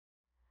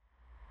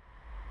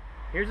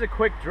Here's a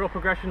quick drill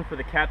progression for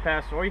the cat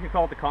pass, or you could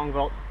call it the Kong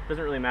vault,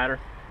 doesn't really matter.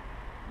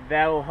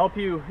 That will help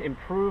you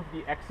improve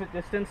the exit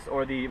distance,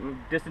 or the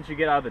distance you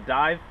get out of the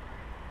dive,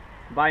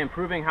 by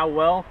improving how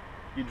well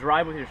you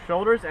drive with your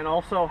shoulders and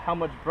also how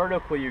much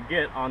vertical you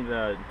get on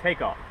the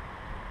takeoff.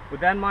 With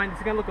that in mind,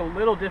 it's going to look a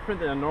little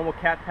different than a normal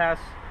cat pass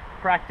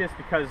practice,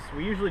 because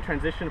we usually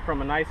transition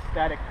from a nice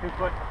static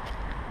 2-foot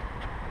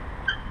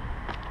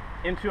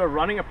into a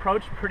running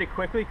approach pretty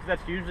quickly, because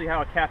that's usually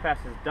how a cat pass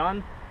is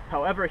done.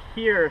 However,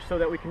 here, so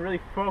that we can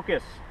really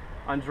focus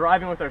on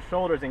driving with our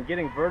shoulders and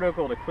getting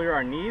vertical to clear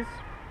our knees,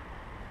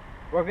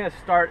 we're going to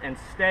start and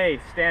stay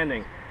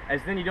standing,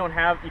 as then you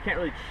can't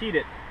really cheat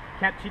it. You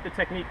can't cheat the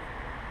technique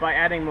by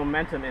adding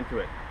momentum into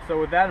it. So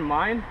with that in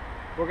mind,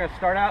 we're going to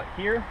start out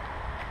here,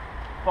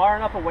 far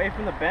enough away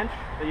from the bench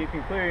that you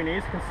can clear your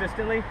knees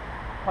consistently,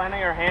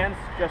 planting our hands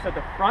just at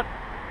the front.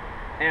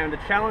 And the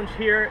challenge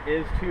here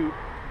is to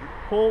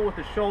pull with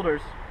the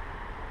shoulders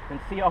and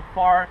see how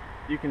far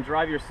you can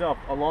drive yourself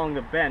along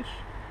the bench.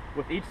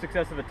 With each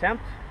successive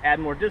attempt, add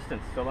more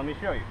distance. So let me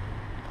show you.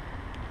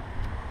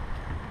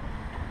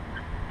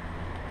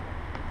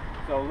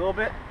 So a little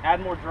bit, add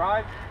more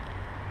drive.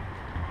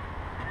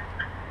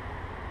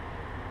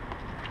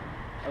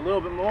 A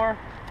little bit more.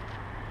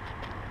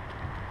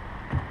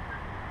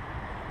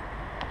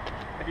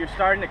 If you're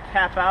starting to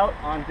cap out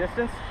on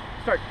distance,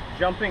 start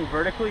jumping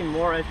vertically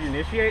more as you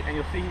initiate, and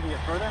you'll see you can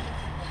get further.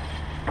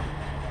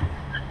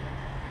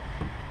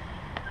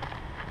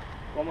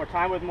 One more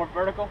time with more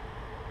vertical.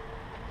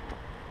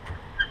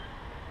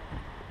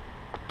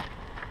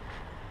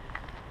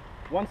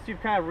 Once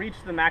you've kind of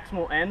reached the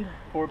maximal end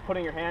for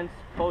putting your hands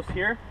close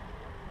here,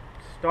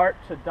 start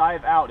to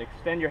dive out.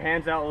 Extend your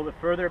hands out a little bit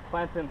further,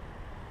 plant them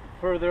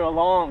further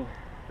along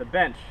the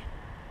bench.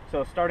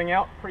 So starting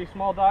out, pretty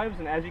small dives,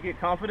 and as you get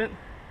confident,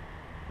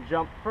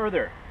 jump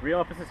further.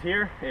 Real emphasis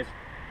here is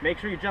make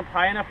sure you jump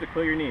high enough to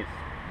clear your knees.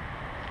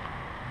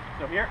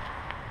 So here,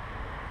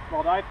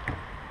 small dive,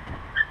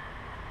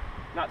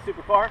 not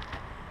super far,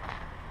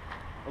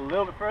 a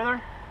little bit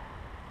further.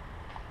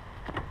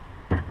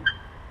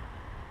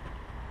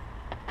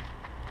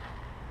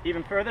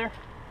 Even further.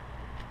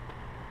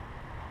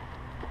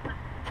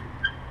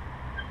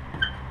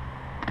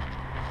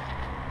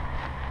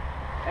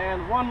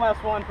 And one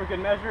last one for good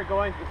measure,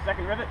 going to the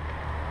second rivet.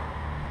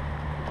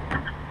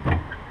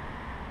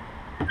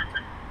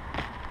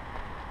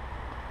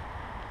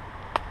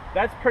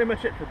 That's pretty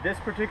much it for this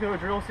particular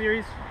drill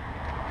series.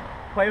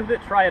 Play with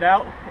it, try it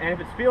out, and if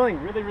it's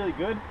feeling really, really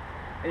good,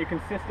 and you're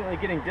consistently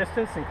getting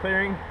distance and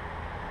clearing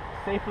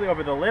safely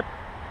over the lip,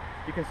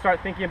 you can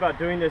start thinking about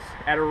doing this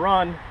at a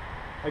run.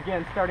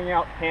 Again, starting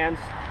out hands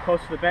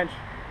close to the bench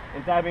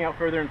and diving out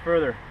further and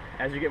further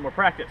as you get more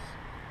practice.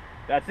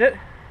 That's it.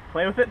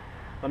 Play with it.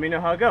 Let me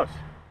know how it goes.